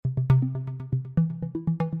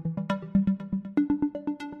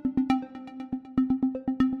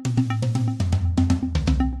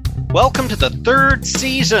Welcome to the third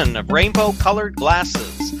season of Rainbow Colored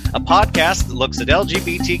Glasses, a podcast that looks at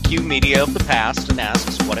LGBTQ media of the past and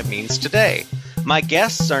asks what it means today. My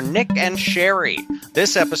guests are Nick and Sherry.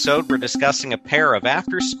 This episode, we're discussing a pair of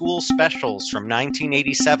after-school specials from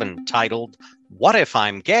 1987 titled What If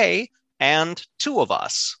I'm Gay? And Two of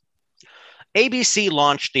Us. ABC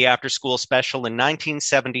launched the after-school special in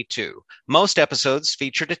 1972. Most episodes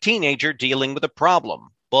featured a teenager dealing with a problem.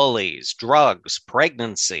 Bullies, drugs,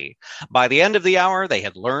 pregnancy. By the end of the hour, they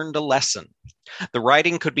had learned a lesson. The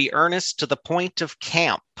writing could be earnest to the point of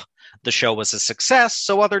camp. The show was a success,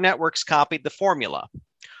 so other networks copied the formula.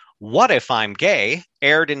 What If I'm Gay?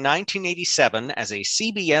 Aired in 1987 as a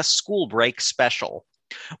CBS school break special.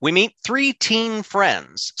 We meet three teen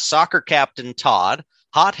friends, soccer captain Todd,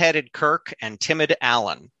 hot-headed Kirk, and timid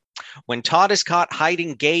Alan. When Todd is caught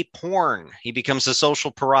hiding gay porn, he becomes a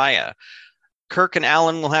social pariah. Kirk and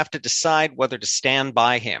Alan will have to decide whether to stand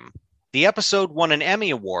by him. The episode won an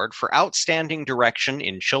Emmy Award for Outstanding Direction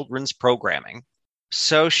in Children's Programming.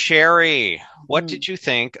 So, Sherry, what did you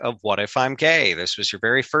think of What If I'm Gay? This was your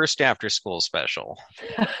very first after-school special.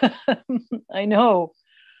 I know.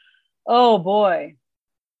 Oh, boy.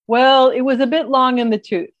 Well, it was a bit long in the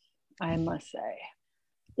tooth, I must say.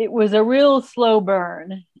 It was a real slow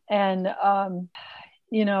burn. And,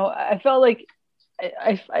 I felt like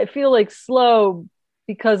I feel like slow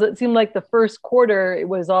because it seemed like the first quarter, it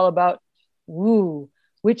was all about, ooh,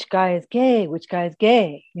 which guy is gay? Which guy is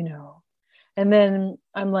gay? And then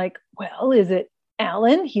I'm like, well, is it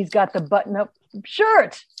Alan? He's got the button up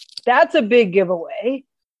shirt. That's a big giveaway.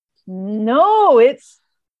 No, it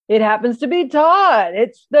happens to be Todd.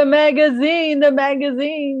 It's the magazine. The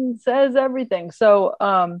magazine says everything. So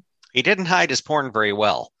he didn't hide his porn very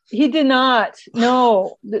well. He did not.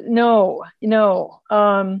 No.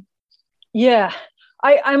 Yeah.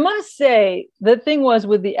 I must say the thing was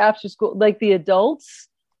with the after school, like the adults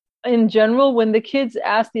in general, when the kids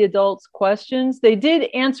asked the adults questions, they did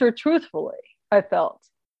answer truthfully. I felt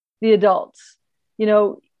the adults,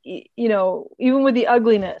 even with the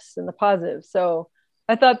ugliness and the positive. So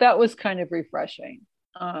I thought that was kind of refreshing.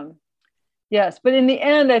 Yes. But in the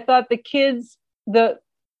end, I thought the kids, the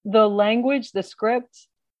language, the script,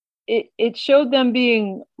 it showed them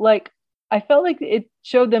being like, I felt like it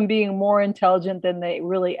showed them being more intelligent than they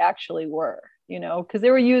really actually were, because they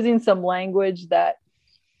were using some language that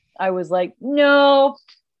I was like, no,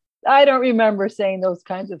 I don't remember saying those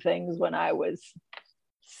kinds of things when I was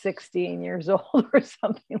 16 years old or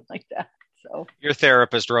something like that. So your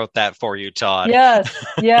therapist wrote that for you, Todd. Yes.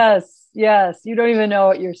 You don't even know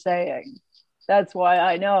what you're saying. That's why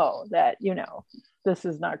I know that, this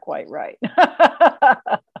is not quite right.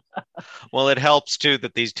 Well, it helps, too,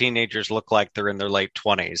 that these teenagers look like they're in their late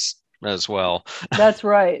 20s as well. That's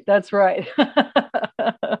right.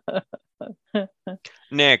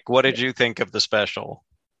 Nick, what did you think of the special?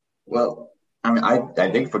 Well, I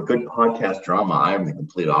think for good podcast drama, I am the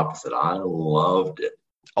complete opposite. I loved it.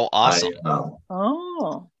 Oh, awesome. I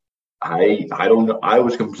don't know. I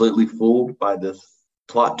was completely fooled by this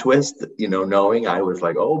plot twist, knowing I was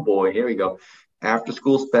like, oh, boy, here we go. After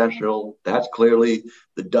school special, that's clearly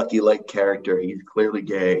the Ducky Lake character. He's clearly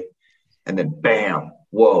gay. And then bam,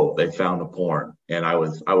 whoa, they found the porn. And I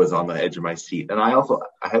was on the edge of my seat. And I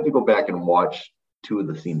had to go back and watch two of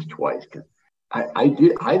the scenes twice because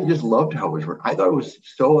I just loved how it was written. I thought it was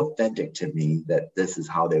so authentic to me that this is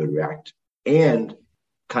how they would react. And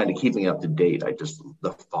kind of keeping up to date.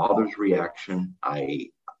 The father's reaction, I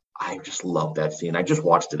just love that scene. I just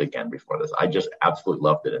watched it again before this. I just absolutely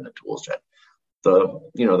loved it in the tool shed.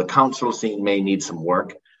 The council scene may need some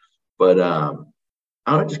work, but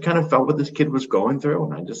I just kind of felt what this kid was going through,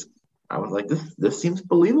 and I was like, this seems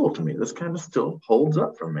believable to me. This kind of still holds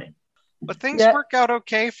up for me. But things work out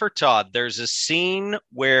okay for Todd. There's a scene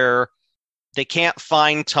where they can't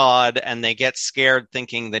find Todd, and they get scared,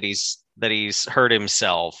 thinking that he's hurt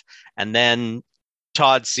himself, and then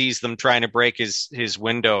Todd sees them trying to break his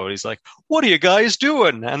window. He's like, "What are you guys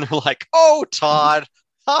doing?" And they're like, "Oh, Todd."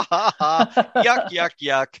 Ha ha ha!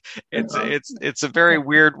 Yuck! It's a very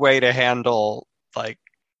weird way to handle, like,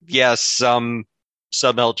 yes, some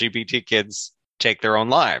LGBT kids take their own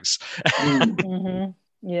lives. Mm-hmm.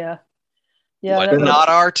 Yeah, but not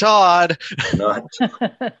our Todd. Not.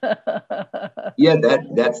 Yeah,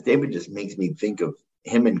 that statement just makes me think of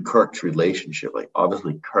him and Kirk's relationship. Like,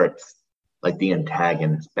 obviously, Kirk's like the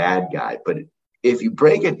antagonist, bad guy. But if you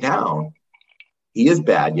break it down, he is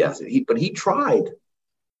bad, yes. But he tried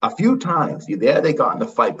a few times. They got in a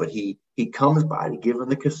fight, but he comes by to give him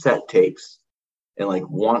the cassette tapes and like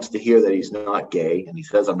wants to hear that he's not gay, and he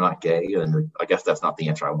says, "I'm not gay," and I guess that's not the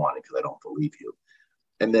answer I wanted because I don't believe you.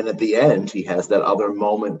 And then at the end, he has that other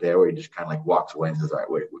moment there where he just kind of like walks away and says, all right,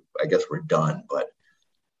 wait, I guess we're done. But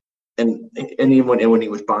and even when he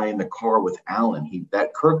was buying the car with Alan,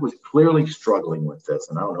 that Kirk was clearly struggling with this.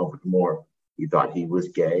 And I don't know if it's more he thought he was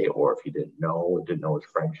gay or if he didn't know his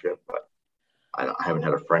friendship. But I haven't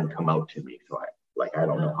had a friend come out to me, so I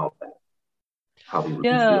don't know how he would be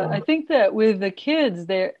feeling. I think that with the kids,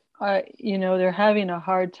 they're having a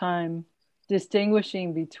hard time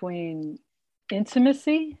distinguishing between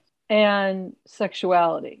intimacy and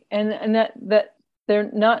sexuality, and that they're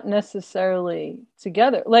not necessarily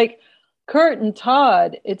together. Like Kurt and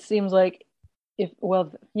Todd, it seems like if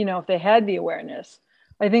they had the awareness,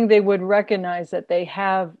 I think they would recognize that they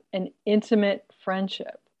have an intimate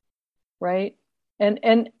friendship, right?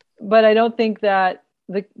 But I don't think that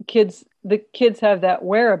the kids have that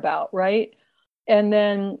whereabout, right? And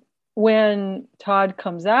then when Todd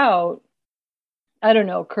comes out, I don't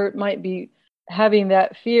know, Kurt might be having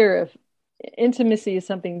that fear of intimacy is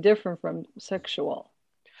something different from sexual.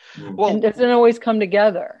 Well, and it doesn't always come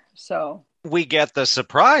together. So we get the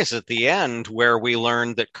surprise at the end where we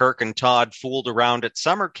learn that Kirk and Todd fooled around at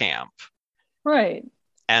summer camp. Right.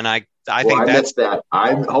 And I think missed that.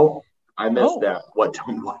 I missed that.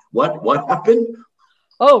 What happened?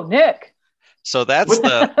 Oh, Nick. So that's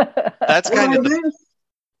kind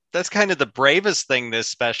of the bravest thing this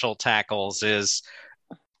special tackles is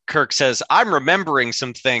Kirk says, I'm remembering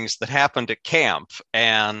some things that happened at camp.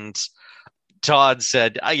 And Todd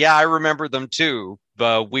said, yeah, I remember them too.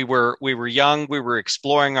 We were young. We were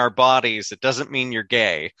exploring our bodies. It doesn't mean you're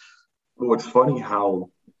gay. Well, it's funny how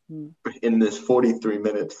in this 43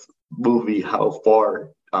 minutes movie, how far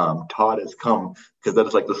Todd has come, because that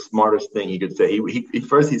is like the smartest thing he could say. He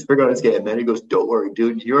first he's figured out he's gay, and then he goes, "Don't worry,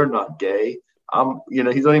 dude, you're not gay."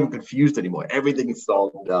 He's not even confused anymore. Everything's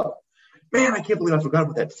solved up. Man, I can't believe I forgot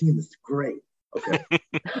about that scene. This is great. Okay.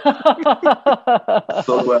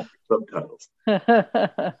 So glad for subtitles.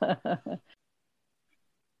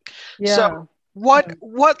 Yeah. So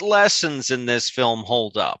what lessons in this film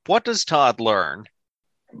hold up? What does Todd learn?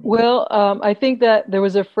 Well, I think that there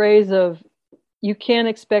was a phrase of, you can't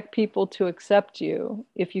expect people to accept you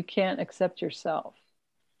if you can't accept yourself.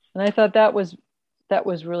 And I thought that was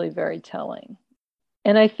really very telling.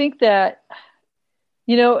 And I think that,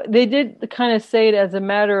 they did kind of say it as a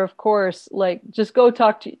matter of course, like, just go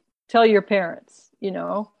tell your parents,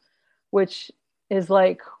 which is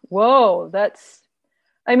like, whoa,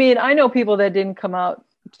 I know people that didn't come out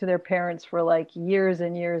to their parents for like years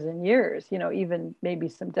and years and years, even maybe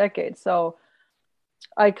some decades. So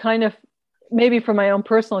I kind of, maybe from my own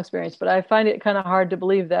personal experience, but I find it kind of hard to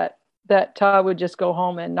believe that Todd would just go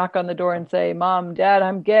home and knock on the door and say, Mom, Dad,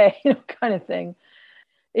 I'm gay, kind of thing.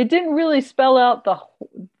 It didn't really spell out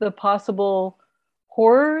the possible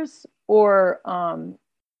horrors or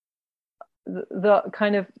the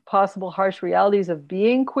kind of possible harsh realities of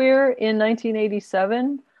being queer in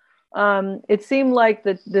 1987. It seemed like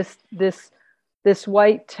that this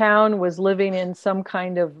white town was living in some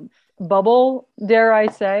kind of bubble, dare I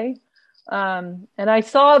say. And I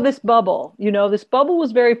saw this bubble. This bubble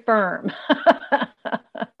was very firm.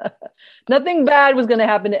 Nothing bad was going to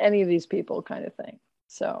happen to any of these people, kind of thing.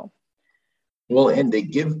 So, well, and they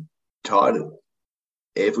give Todd,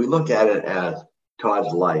 if we look at it as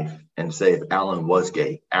Todd's life and say if Alan was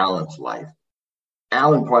gay, Alan's life,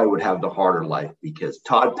 Alan probably would have the harder life because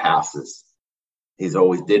Todd passes. He's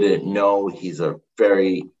always didn't know. He's a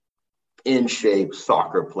very in shape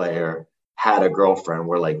soccer player, had a girlfriend,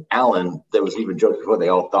 where like Alan, there was even jokes before they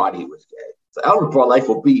all thought he was gay. So Alan's life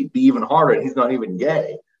will be even harder, and he's not even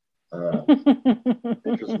gay.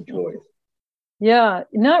 Interesting choice. Yeah,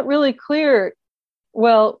 not really clear.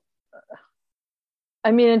 Well,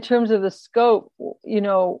 in terms of the scope,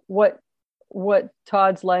 what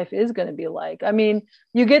Todd's life is going to be like.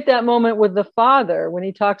 You get that moment with the father when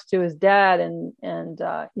he talks to his dad and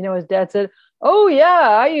his dad said, oh yeah,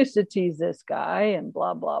 I used to tease this guy and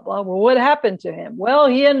blah, blah, blah. Well, what happened to him? Well,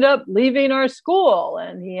 he ended up leaving our school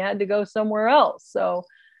and he had to go somewhere else. So,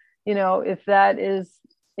 if that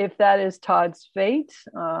is Todd's fate,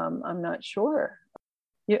 I'm not sure.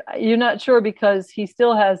 You're not sure because he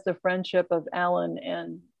still has the friendship of Alan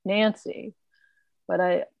and Nancy, but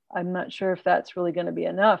I'm not sure if that's really going to be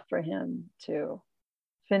enough for him to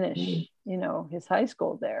finish, his high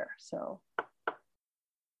school there. So,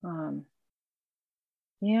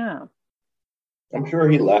 yeah. I'm sure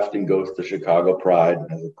he left and goes to Chicago Pride and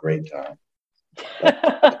has a great time.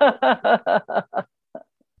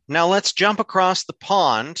 Now let's jump across the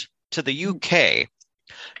pond to the UK.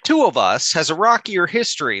 Two of Us has a rockier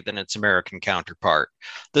history than its American counterpart.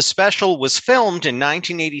 The special was filmed in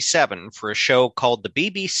 1987 for a show called the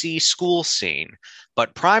BBC School Scene,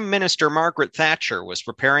 but Prime Minister Margaret Thatcher was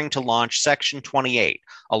preparing to launch Section 28,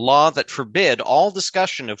 a law that forbid all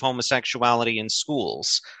discussion of homosexuality in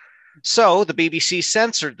schools. So the BBC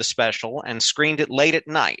censored the special and screened it late at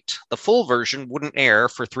night. The full version wouldn't air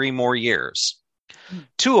for 3 more years.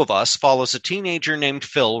 Two of Us follows a teenager named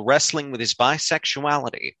Phil wrestling with his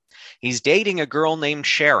bisexuality. He's dating a girl named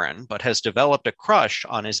Sharon, but has developed a crush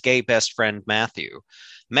on his gay best friend Matthew.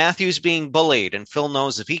 Matthew's being bullied, and Phil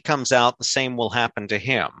knows if he comes out, the same will happen to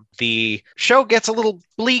him. The show gets a little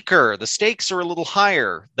bleaker. The stakes are a little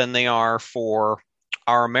higher than they are for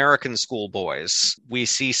our American schoolboys. We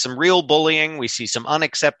see some real bullying. We see some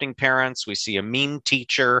unaccepting parents. We see a mean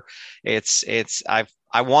teacher.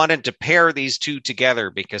 I wanted to pair these two together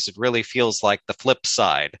because it really feels like the flip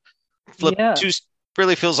side.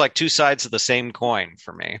 Really feels like two sides of the same coin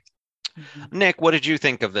for me. Mm-hmm. Nick, what did you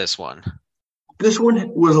think of this one? This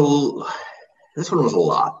one was a lot.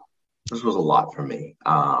 This was a lot for me.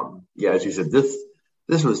 As you said, this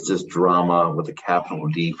was just drama with a capital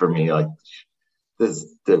D for me. Like there's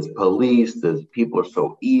police, there's people are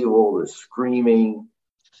so evil, there's screaming,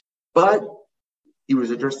 but it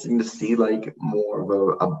was interesting to see like more of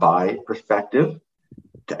a bi perspective.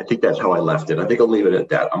 I think that's how I left it. I think I'll leave it at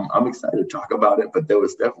that. I'm excited to talk about it, but there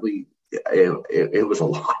was definitely it was a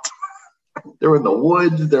lot. They're in the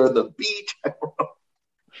woods, they're in the beach.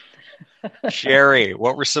 Sherry,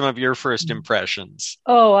 what were some of your first impressions?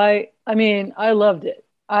 Oh, I mean, I loved it.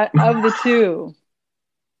 Of the two,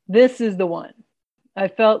 this is the one. I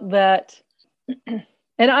felt that,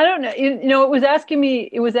 and I don't know, it was asking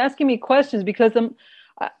me questions because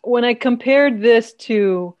when I compared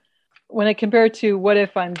to What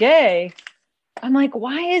If I'm Gay, I'm like,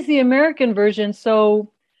 why is the American version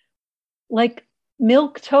so like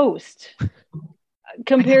milk toast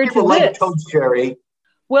compared to this? Toast, Sherry.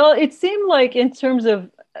 Well, it seemed like in terms of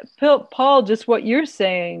Paul, just what you're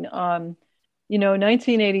saying,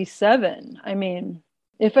 1987. I mean,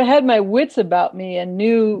 if I had my wits about me and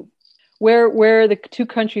knew where the two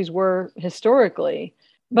countries were historically,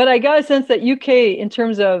 but I got a sense that UK, in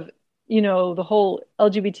terms of, the whole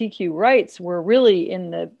LGBTQ rights, were really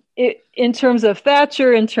in terms of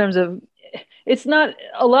Thatcher, in terms of, it's not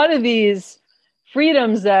a lot of these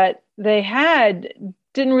freedoms that they had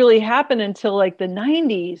didn't really happen until like the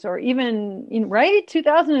 90s or even,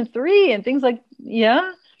 2003 and things like,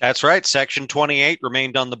 yeah. That's right. Section 28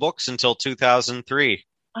 remained on the books until 2003.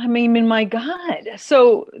 I mean, my God.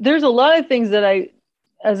 So there's a lot of things that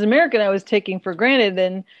as an American, I was taking for granted.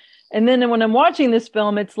 And then when I'm watching this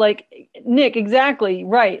film, it's like, Nick, exactly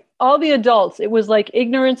right. All the adults, it was like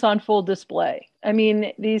ignorance on full display. I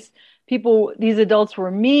mean, these adults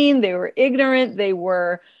were mean. They were ignorant. They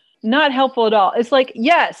were not helpful at all. It's like,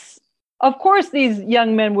 yes, of course these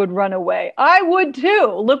young men would run away. I would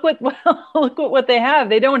too. Look what they have.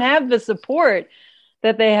 They don't have the support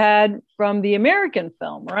that they had from the American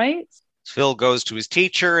film, right? Phil goes to his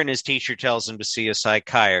teacher, and his teacher tells him to see a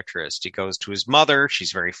psychiatrist. He goes to his mother.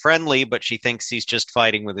 She's very friendly, but she thinks he's just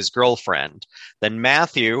fighting with his girlfriend. Then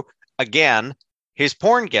Matthew, again, his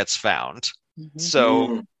porn gets found. Mm-hmm.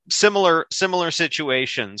 So similar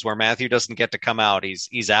situations where Matthew doesn't get to come out.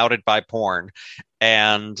 He's outed by porn,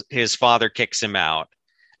 and his father kicks him out.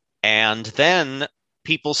 And then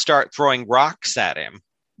people start throwing rocks at him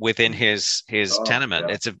within his tenement.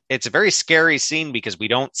 Yeah. It's a very scary scene because we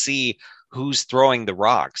don't see who's throwing the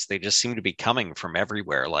rocks. They just seem to be coming from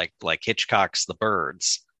everywhere, like Hitchcock's The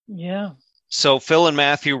Birds. Yeah. So Phil and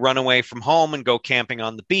Matthew run away from home and go camping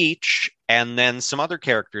on the beach, and then some other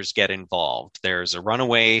characters get involved. There's a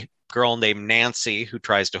runaway girl named Nancy who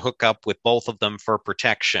tries to hook up with both of them for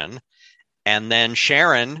protection. And then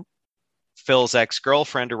Sharon, Phil's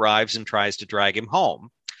ex-girlfriend, arrives and tries to drag him home.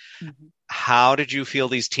 Mm-hmm. How did you feel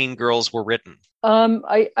these teen girls were written? In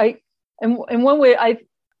one way,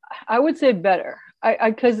 I would say better.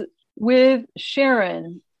 Because with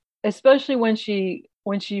Sharon, especially when she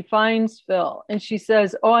finds Phil and she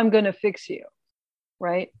says, "Oh, I'm going to fix you,"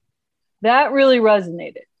 right? That really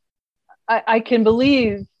resonated. I can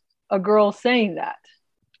believe a girl saying that.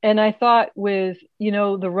 And I thought with,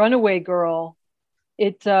 the runaway girl,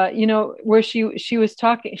 it, where she was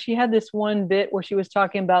talking, she had this one bit where she was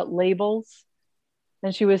talking about labels,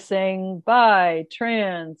 and she was saying bi,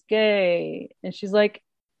 trans, gay. And she's like,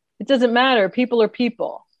 it doesn't matter. People are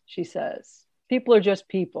people, she says. People are just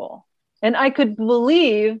people. And I could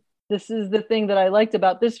believe, this is the thing that I liked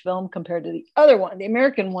about this film compared to the other one, the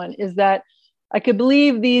American one, is that I could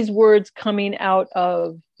believe these words coming out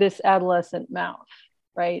of this adolescent mouth.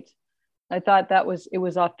 right? I thought it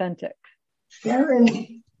was authentic.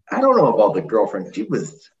 Sharon, I don't know about the girlfriend. She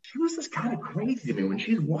was just kind of crazy to me when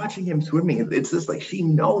she's watching him swimming. It's just like she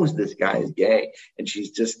knows this guy is gay, and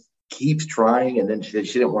she's just keeps trying. And then she said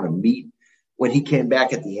she didn't want to meet when he came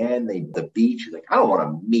back at the end. The beach. She's like, I don't want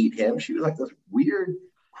to meet him. She was like this weird,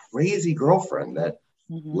 crazy girlfriend that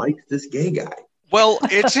likes this gay guy. Well,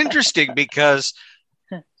 it's interesting because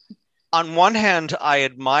on one hand, I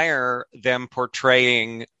admire them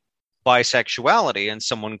portraying bisexuality and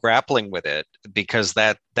someone grappling with it, because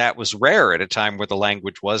that was rare at a time where the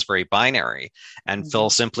language was very binary. And Phil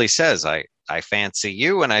simply says, I fancy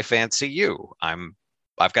you and I fancy you.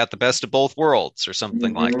 I've got the best of both worlds, or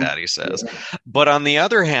something like that, he says. Yeah. But on the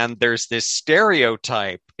other hand, there's this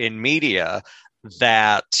stereotype in media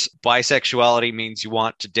that bisexuality means you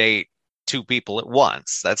want to date two people at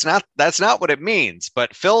once. That's not what it means.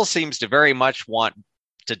 But Phil seems to very much want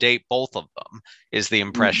to date both of them, is the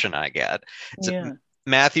impression I get. So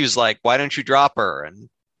Matthew's like, why don't you drop her? And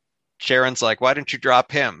Sharon's like, why don't you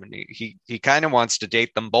drop him? And he kind of wants to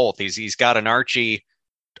date them both. He's got an Archie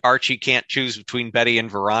can't choose between Betty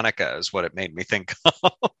and Veronica, is what it made me think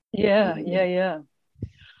of. Yeah.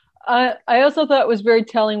 I also thought it was very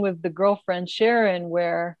telling with the girlfriend Sharon,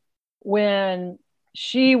 where when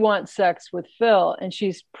she wants sex with Phil and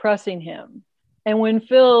she's pressing him, and when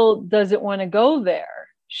Phil doesn't want to go there,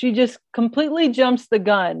 she just completely jumps the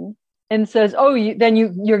gun and says, "Oh,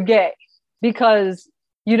 you're gay because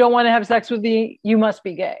you don't want to have sex with me. You must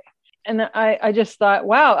be gay." And I just thought,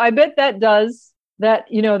 wow, I bet that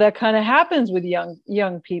kind of happens with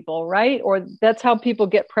young people, right? Or that's how people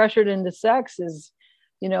get pressured into sex is,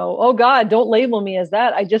 oh God, don't label me as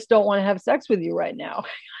that. I just don't want to have sex with you right now.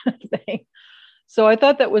 So I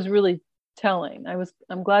thought that was really telling.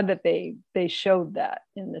 I'm glad that they showed that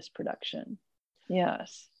in this production.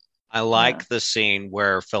 Yes. I like the scene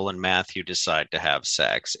where Phil and Matthew decide to have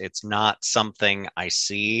sex. It's not something I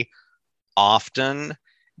see often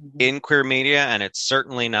in queer media, and it's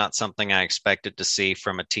certainly not something I expected to see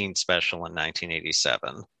from a teen special in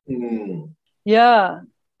 1987. Yeah,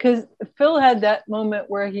 because Phil had that moment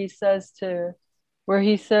where he says to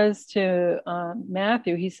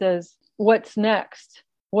Matthew, he says, "What's next?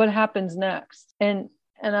 What happens next?" And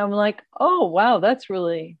I'm like, oh wow, that's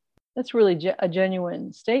really a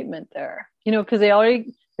genuine statement there, because they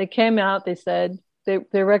came out, they said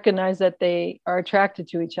they recognize that they are attracted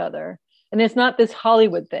to each other, and it's not this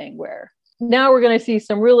Hollywood thing where now we're going to see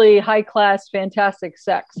some really high class fantastic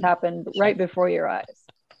sex happen right before your eyes.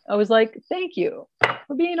 I was like, thank you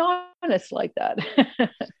for being honest like that.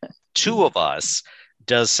 Two of Us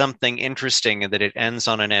does something interesting in that it ends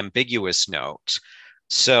on an ambiguous note.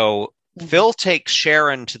 So Phil takes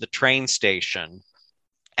Sharon to the train station,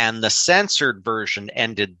 and the censored version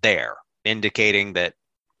ended there, indicating that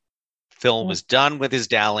Phil was done with his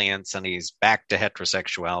dalliance and he's back to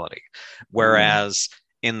heterosexuality. Whereas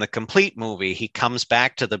in the complete movie, he comes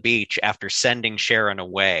back to the beach after sending Sharon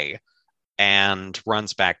away and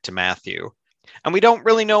runs back to Matthew. And we don't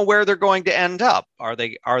really know where they're going to end up. Are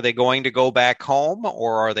they going to go back home,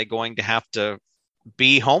 or are they going to have to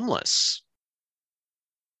be homeless?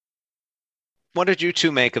 What did you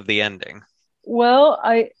two make of the ending? Well,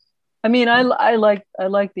 I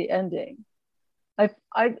like the ending.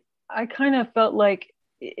 I kind of felt like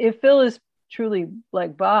if Phil is truly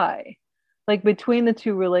like bi, like between the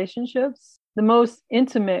two relationships, the most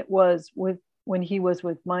intimate was when he was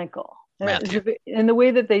with Michael. And the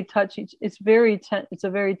way that they touch it's a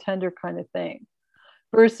very tender kind of thing,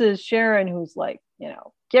 versus Sharon, who's like,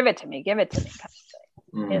 give it to me kind of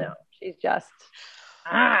thing. She's just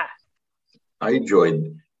I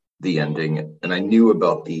enjoyed the ending, and I knew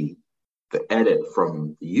about the edit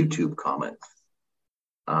from the YouTube comments.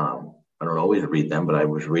 I don't always read them, but I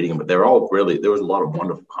was reading them. But they're all really, there was a lot of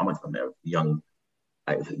wonderful comments on there. Young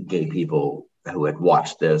gay people who had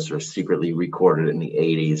watched this or secretly recorded it in the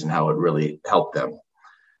 80s and how it really helped them.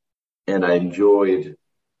 And I enjoyed,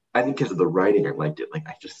 I think because of the writing, I liked it. Like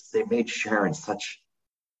they made Sharon such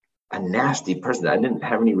a nasty person. I didn't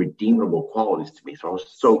have any redeemable qualities to me. So I was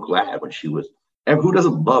so glad when she was, and who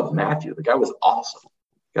doesn't love Matthew? The guy was awesome.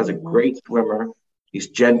 The guy's a great swimmer. He's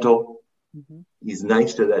gentle. He's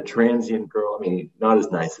nice to that transient girl. I mean, not as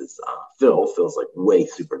nice as Phil. Phil's like way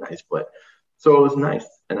super nice, but so it was nice.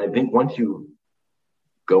 And I think once you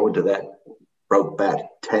go into that Brokeback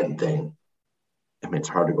 10 thing, I mean, it's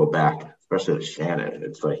hard to go back, especially with Shannon.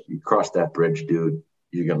 It's like you cross that bridge, dude.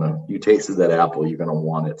 You tasted that apple, you're gonna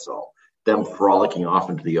want it. So them frolicking off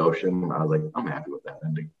into the ocean, I was like, I'm happy with that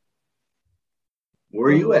ending. Where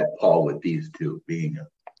are you at, Paul, with these two being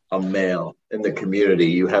a male in the community,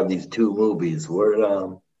 you have these two movies.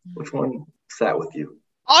 Which one sat with you?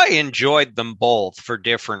 I enjoyed them both for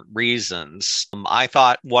different reasons. I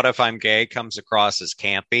thought What If I'm Gay comes across as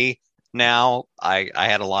campy. Now, I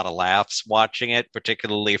had a lot of laughs watching it,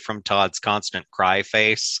 particularly from Todd's constant cry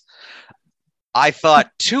face. I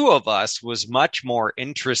thought Two of Us was much more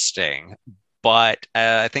interesting, but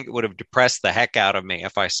I think it would have depressed the heck out of me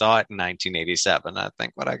if I saw it in 1987. I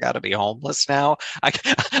think, I got to be homeless now?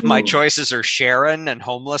 My choices are Sharon and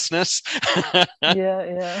homelessness.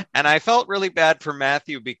 Yeah. And I felt really bad for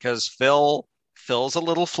Matthew because Phil's a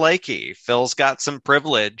little flaky. Phil's got some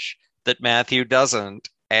privilege that Matthew doesn't,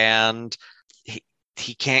 and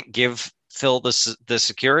he can't give Phil the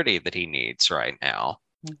security that he needs right now.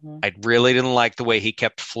 Mm-hmm. I really didn't like the way he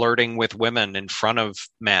kept flirting with women in front of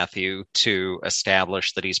Matthew to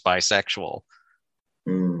establish that he's bisexual.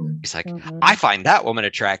 He's like, I find that woman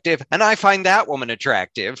attractive, and I find that woman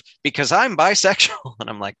attractive because I'm bisexual.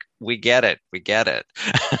 And I'm like, we get it.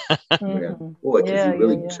 Yeah. Boy, because he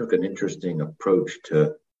really took an interesting approach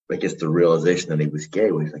to, I guess, the realization that he was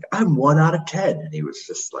gay. Where he's like, I'm 1 out of 10. And he was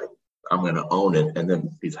just like, I'm going to own it. And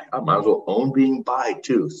then he's like, I might as well own being bi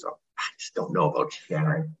too. So I just don't know about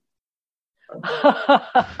Sharon.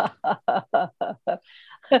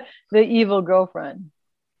 The evil girlfriend.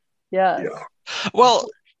 Yes. Yeah. Well,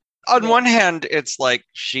 on one hand, it's like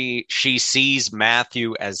she sees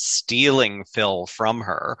Matthew as stealing Phil from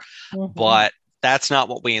her, but that's not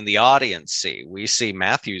what we in the audience see. We see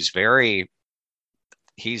Matthew's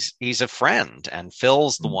he's a friend, and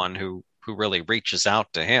Phil's the one who really reaches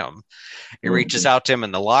out to him. He reaches out to him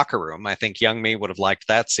in the locker room. I think young me would have liked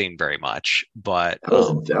that scene very much, but that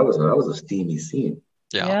was a steamy scene.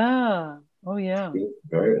 Yeah. Oh yeah.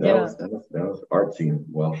 That was art scene,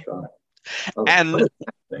 well shot. And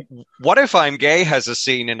What If I'm Gay has a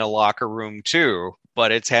scene in a locker room too,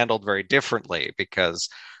 but it's handled very differently because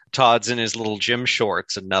Todd's in his little gym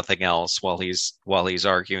shorts and nothing else while he's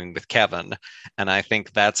arguing with Kevin, and I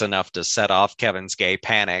think that's enough to set off Kevin's gay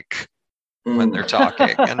panic when they're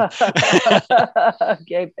talking. And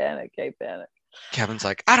gay panic. Kevin's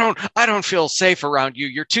like, I don't feel safe around you.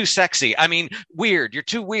 You're too sexy. I mean, weird. You're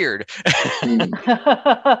too weird.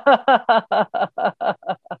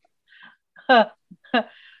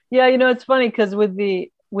 Yeah, it's funny because with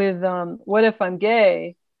What If I'm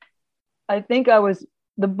Gay, I think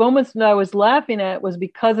the moments that I was laughing at was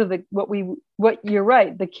because of what you're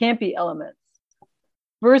right, the campy elements,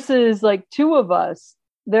 versus like Two of Us.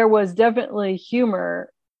 There was definitely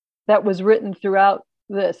humor that was written throughout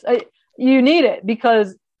this. You need it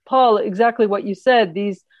because, Paul, exactly what you said.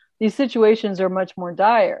 These situations are much more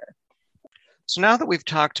dire. So now that we've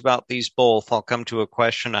talked about these both, I'll come to a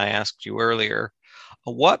question I asked you earlier.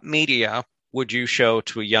 What media would you show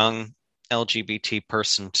to a young LGBT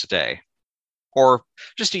person today? Or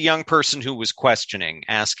just a young person who was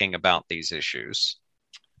asking about these issues?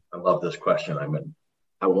 I love this question.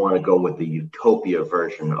 I want to go with the utopia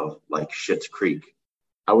version of like Schitt's Creek.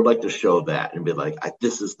 I would like to show that and be like,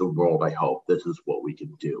 this is the world I hope. This is what we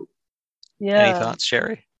can do. Yeah. Any thoughts,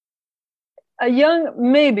 Sherry?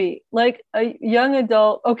 Maybe like a young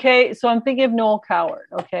adult. Okay, so I'm thinking of Noel Coward.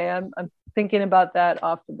 Okay, I'm thinking about that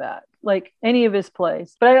off the bat, like any of his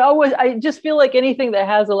plays. But I just feel like anything that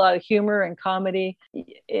has a lot of humor and comedy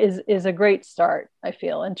is a great start, I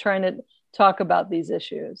feel, in trying to talk about these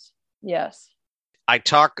issues. Yes. I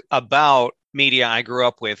talk about media I grew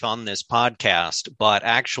up with on this podcast, but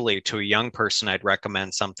actually to a young person, I'd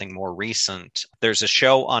recommend something more recent. There's a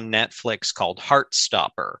show on Netflix called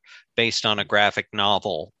Heartstopper, based on a graphic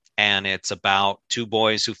novel, and it's about two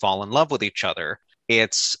boys who fall in love with each other.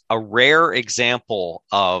 It's a rare example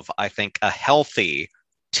of, I think, a healthy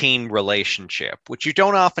teen relationship, which you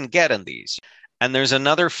don't often get in these. And there's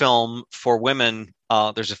another film for women.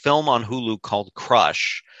 There's a film on Hulu called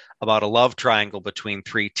Crush about a love triangle between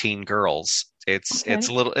three teen girls. It's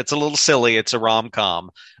a little silly. It's a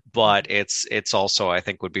rom-com, but it's also, I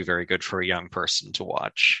think, would be very good for a young person to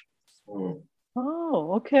watch.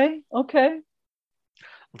 Oh, okay.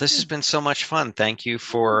 This has been so much fun. Thank you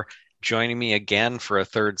for joining me again for a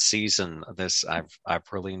third season of this. I've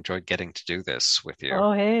really enjoyed getting to do this with you.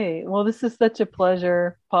 Oh, hey. Well, this is such a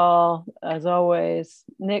pleasure, Paul, as always.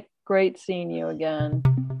 Nick, great seeing you again.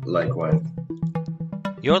 Likewise.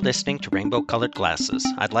 You're listening to Rainbow Colored Glasses.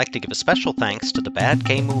 I'd like to give a special thanks to the Bad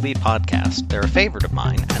Gay Movie Podcast. They're a favorite of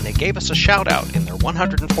mine, and they gave us a shout-out in their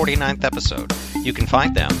 149th episode. You can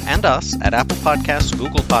find them and us at Apple Podcasts,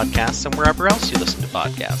 Google Podcasts, and wherever else you listen to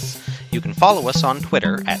podcasts. You can follow us on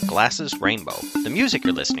Twitter at Glasses Rainbow. The music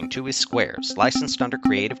you're listening to is Squares, licensed under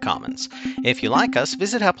Creative Commons. If you like us,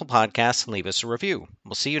 visit Apple Podcasts and leave us a review.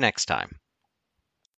 We'll see you next time.